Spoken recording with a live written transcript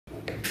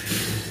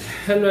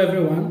Hello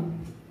everyone,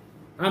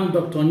 I'm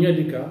Dr.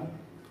 Nyedika,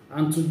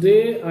 and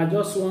today I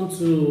just want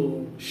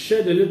to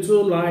shed a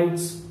little light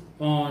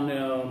on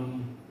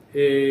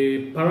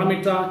a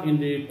parameter in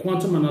the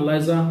quantum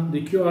analyzer,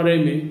 the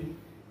Qrma,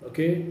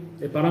 okay,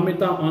 a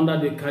parameter under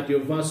the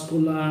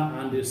cardiovascular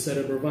and the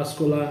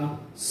cerebrovascular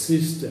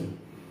system.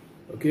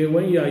 Okay,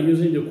 when you are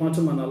using the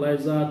quantum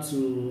analyzer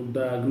to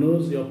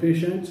diagnose your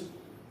patient,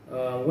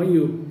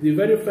 the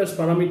very first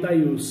parameter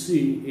you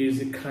see is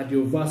the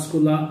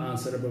cardiovascular and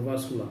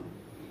cerebrovascular.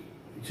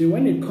 So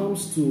when it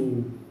comes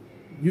to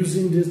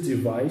using this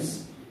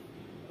device,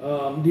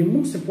 the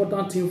most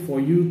important thing for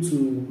you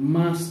to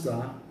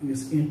master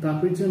is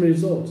interpreting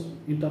results.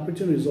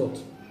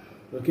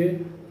 Okay,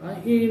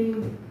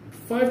 in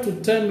 5 to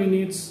 10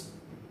 minutes,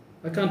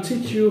 I can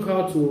teach you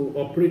how to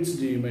operate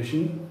the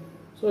machine.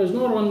 So it's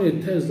not only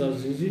a test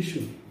that's the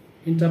issue.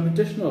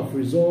 Interpretation of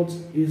results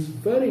is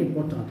very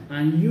important,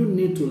 and you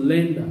need to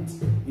learn that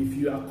if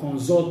you are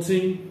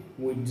consulting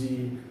with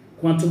the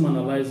quantum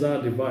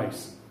analyzer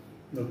device.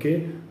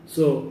 Okay,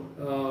 so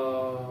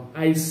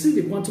I see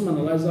the quantum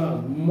analyzer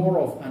as more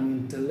of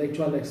an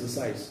intellectual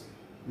exercise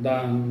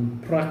than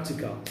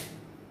practical.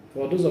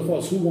 For those of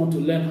us who want to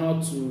learn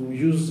how to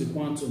use the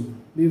quantum,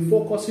 be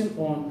focusing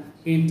on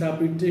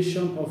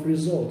interpretation of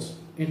results.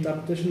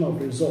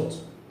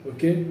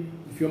 Okay,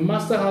 if you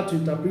master how to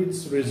interpret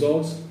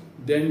results,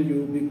 then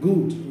you'll be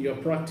good in your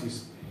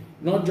practice.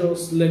 Not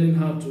just learning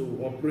how to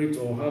operate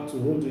or how to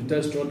hold the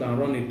test rod and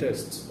run a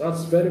test.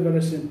 That's very,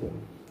 very simple.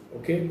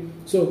 Okay,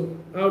 so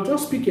I'll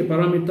just pick a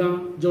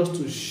parameter just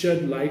to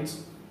shed light.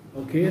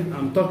 Okay,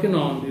 I'm talking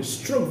on the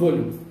stroke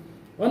volume.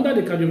 Under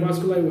the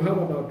cardiovascular, you have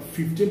about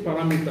 15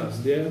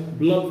 parameters there: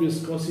 blood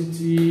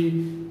viscosity,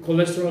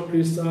 cholesterol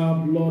crystal,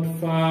 blood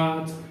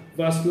fat,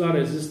 vascular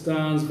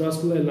resistance,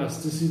 vascular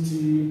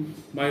elasticity,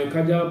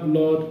 myocardial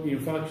blood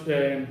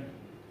infarction,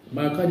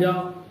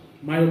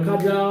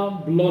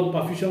 myocardial blood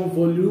perfusion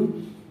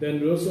volume. Then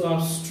we also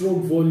have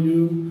stroke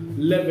volume,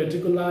 left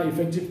ventricular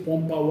effective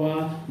pump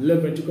power,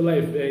 left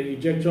ventricular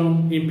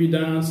ejection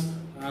impedance,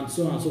 and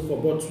so on and so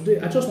forth. But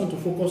today I just want to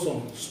focus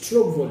on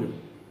stroke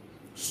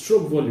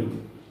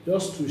volume,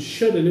 just to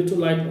shed a little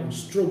light on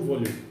stroke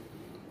volume.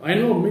 I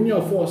know many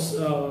of us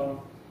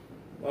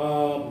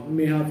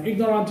may have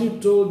ignorantly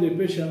told the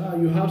patient,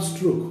 you have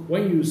stroke.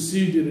 When you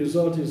see the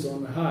result is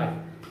on high,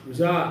 you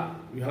say,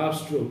 you have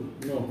stroke.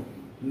 No,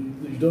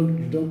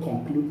 you don't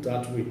conclude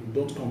that way. You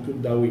don't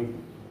conclude that way.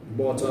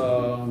 But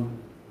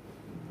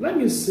let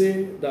me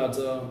say that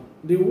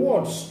the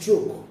word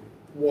stroke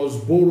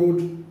was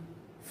borrowed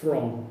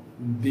from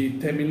the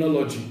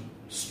terminology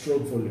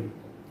stroke volume.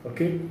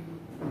 Okay,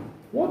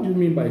 what do you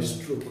mean by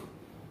stroke?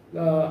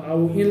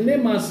 In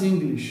layman's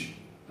English,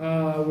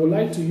 I would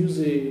like to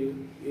use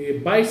a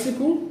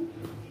bicycle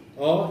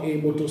or a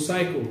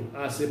motorcycle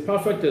as a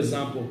perfect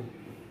example.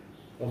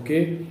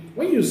 Okay,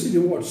 when you see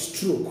the word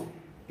stroke,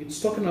 it's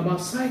talking about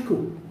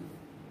cycle.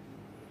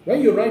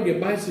 When you ride a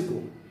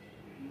bicycle,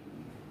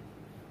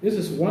 this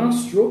is one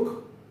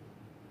stroke,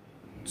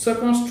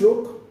 second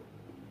stroke,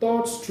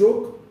 third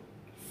stroke,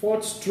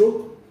 fourth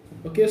stroke.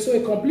 Okay, so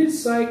a complete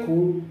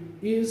cycle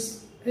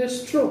is a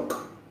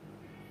stroke.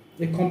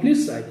 A complete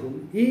cycle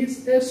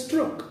is a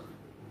stroke.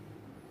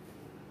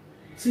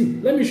 See,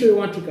 let me show you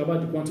one trick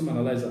about the quantum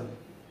analyzer.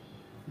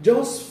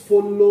 Just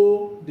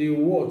follow the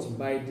words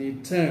by the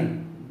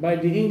term, by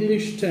the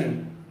English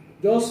term.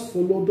 Just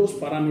follow those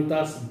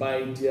parameters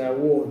by their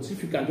words.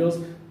 If you can just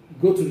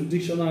go to the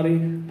dictionary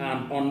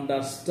and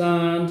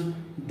understand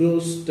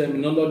those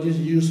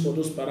terminologies used for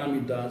those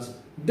parameters,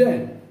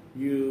 then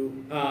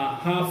you are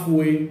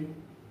halfway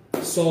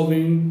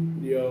solving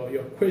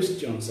your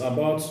questions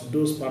about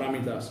those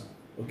parameters.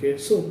 Okay,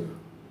 so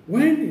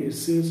when it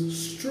says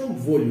stroke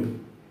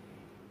volume,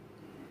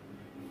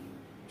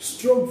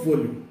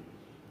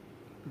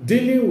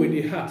 dealing with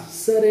the heart,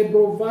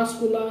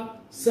 cerebrovascular,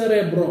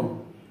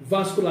 cerebrum,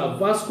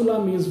 vascular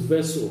means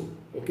vessel.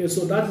 Okay,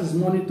 so that is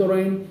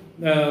monitoring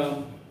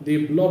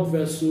the blood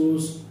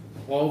vessels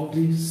of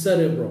the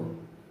cerebrum.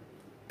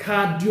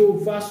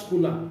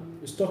 Cardiovascular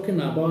is talking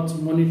about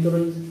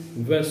monitoring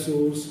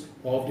vessels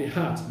of the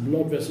heart,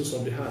 blood vessels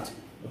of the heart.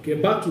 Okay,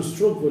 back to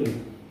stroke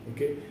volume.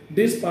 Okay,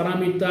 this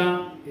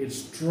parameter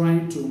is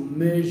trying to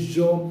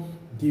measure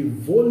the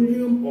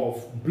volume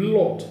of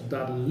blood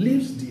that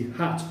leaves the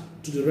heart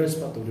to the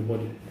rest part of the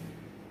body.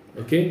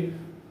 Okay,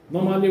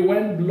 normally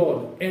when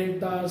blood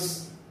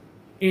enters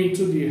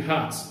into the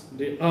heart,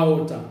 the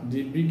aorta,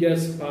 the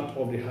biggest part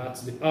of the heart,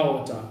 the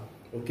aorta,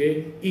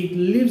 okay, it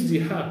leaves the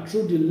heart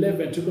through the left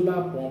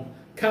ventricular pump,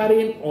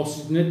 carrying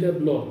oxygenated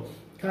blood,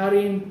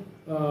 carrying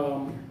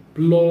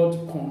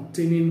blood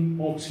containing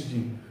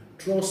oxygen.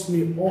 Trust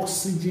me,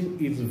 oxygen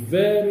is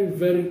very,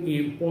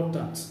 very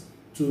important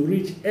to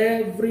reach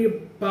every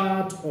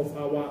part of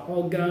our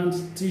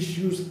organs,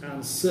 tissues,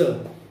 and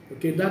cells.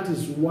 Okay, that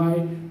is why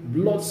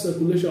blood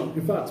circulation,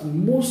 in fact,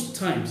 most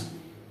times,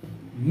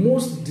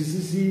 most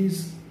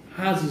diseases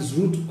has its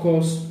root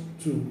cause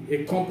to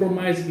a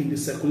compromise in the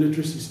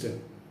circulatory system.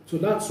 So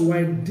that's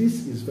why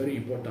this is very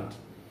important.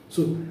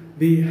 So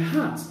the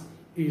heart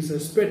is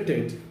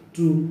expected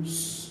to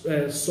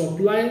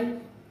supply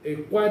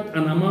quite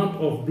an amount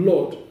of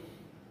blood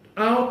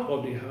out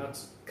of the heart,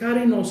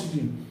 carrying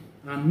oxygen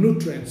and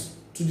nutrients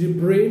to the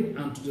brain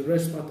and to the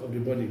rest part of the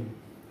body.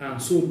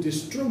 And so the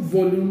stroke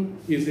volume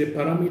is a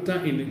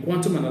parameter in the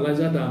quantum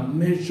analyzer that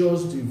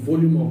measures the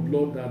volume of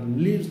blood that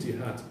leaves the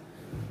heart.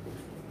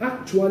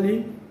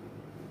 Actually,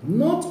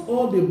 not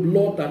all the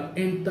blood that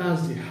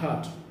enters the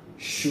heart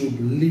should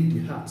leave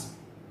the heart.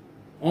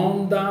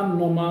 Under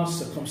normal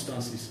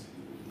circumstances,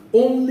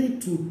 only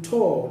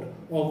 2/3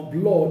 of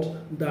blood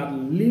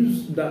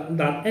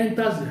that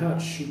enters the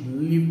heart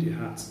should leave the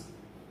heart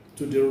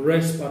to the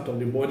rest part of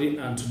the body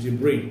and to the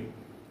brain.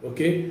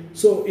 Okay,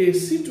 so a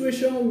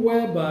situation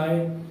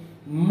whereby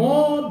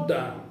more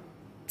than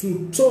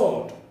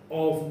 2/3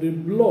 of the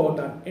blood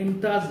that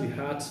enters the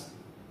heart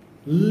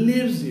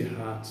leaves the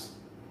heart,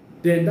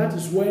 then that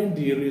is when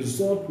the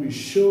result will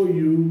show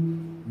you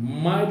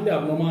mildly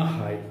abnormal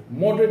high,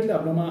 moderately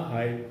abnormal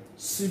high,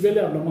 severely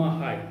abnormal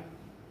high.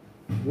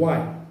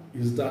 Why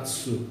is that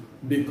so?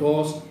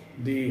 Because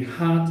the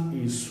heart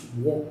is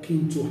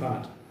working too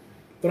hard,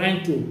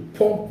 trying to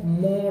pump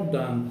more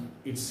than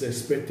it's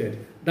expected.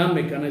 That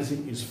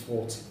mechanism is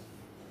faulty.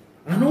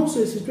 And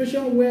also a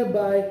situation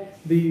whereby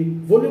the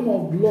volume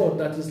of blood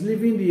that is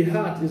leaving the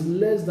heart is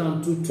less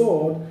than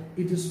 2/3,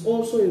 it is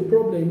also a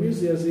problem. It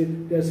means there's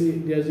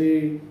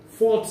a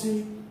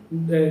faulty,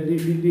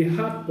 the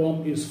heart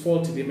pump is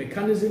faulty, the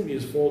mechanism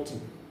is faulty.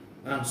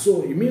 And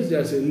so it means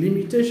there's a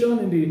limitation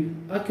in the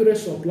accurate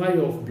supply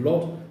of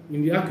blood,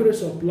 in the accurate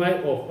supply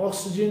of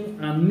oxygen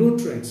and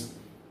nutrients.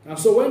 And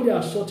so when there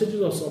are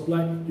shortages of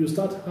supply, you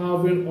start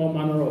having all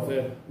manner of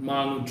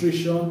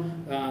malnutrition.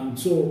 And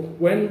so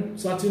when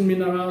certain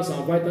minerals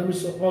and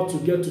vitamins ought to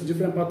get to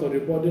different parts of the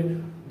body,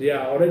 they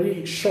are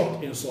already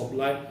short in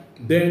supply,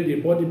 then the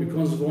body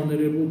becomes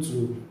vulnerable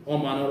to all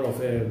manner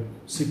of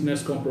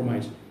sickness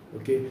compromise.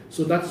 Okay,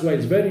 so that's why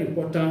it's very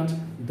important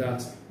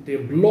that the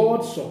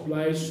blood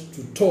supplies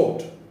to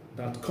thought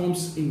that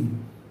comes in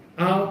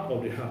out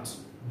of the heart,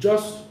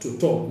 just to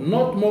thought,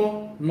 not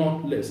more,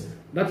 not less.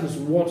 That is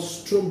what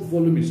stroke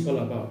volume is all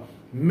about.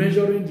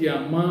 Measuring the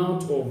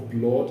amount of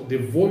blood, the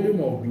volume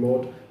of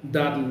blood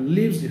that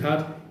leaves the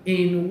heart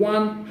in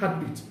one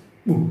heartbeat.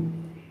 Boom,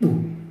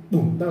 boom,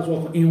 boom. That's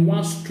what, in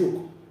one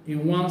stroke,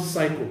 in one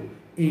cycle,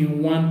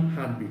 in one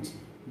heartbeat.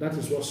 That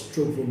is what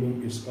stroke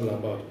volume is all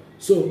about.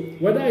 So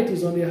whether it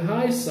is on the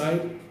high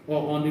side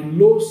or on the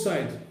low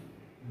side,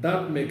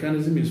 that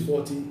mechanism is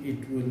faulty.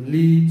 It will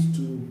lead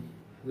to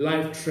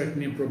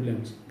life-threatening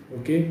problems.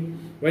 Okay?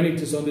 When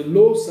it is on the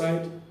low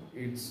side,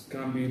 it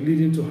can be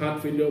leading to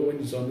heart failure. When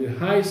it's on the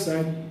high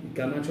side, it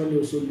can actually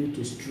also lead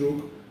to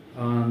stroke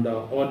and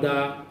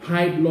other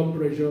high blood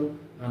pressure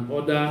and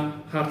other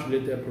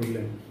heart-related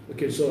problems.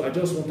 Okay, so I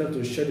just wanted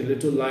to shed a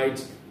little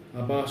light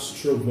about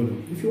stroke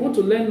volume. If you want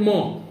to learn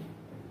more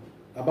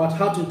about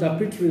how to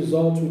interpret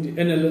results with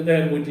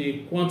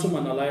the quantum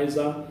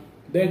analyzer,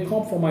 then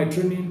come for my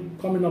training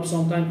coming up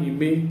sometime in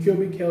May,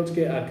 Keobik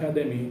Healthcare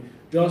Academy.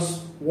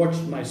 Just watch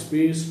my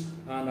space,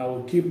 and I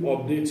will keep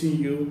updating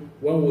you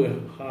when we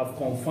have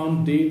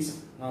confirmed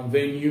dates and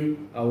venue.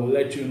 I will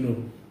let you know.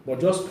 But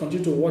just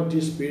continue to watch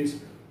this space.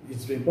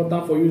 It's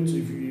important for you to,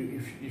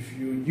 if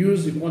you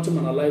use the quantum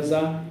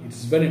analyzer,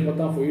 it's very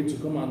important for you to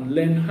come and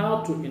learn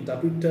how to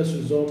interpret test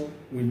results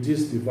with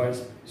this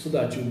device, so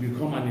that you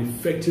become an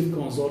effective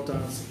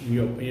consultant in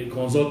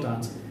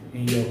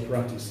your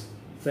practice.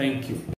 Thank you.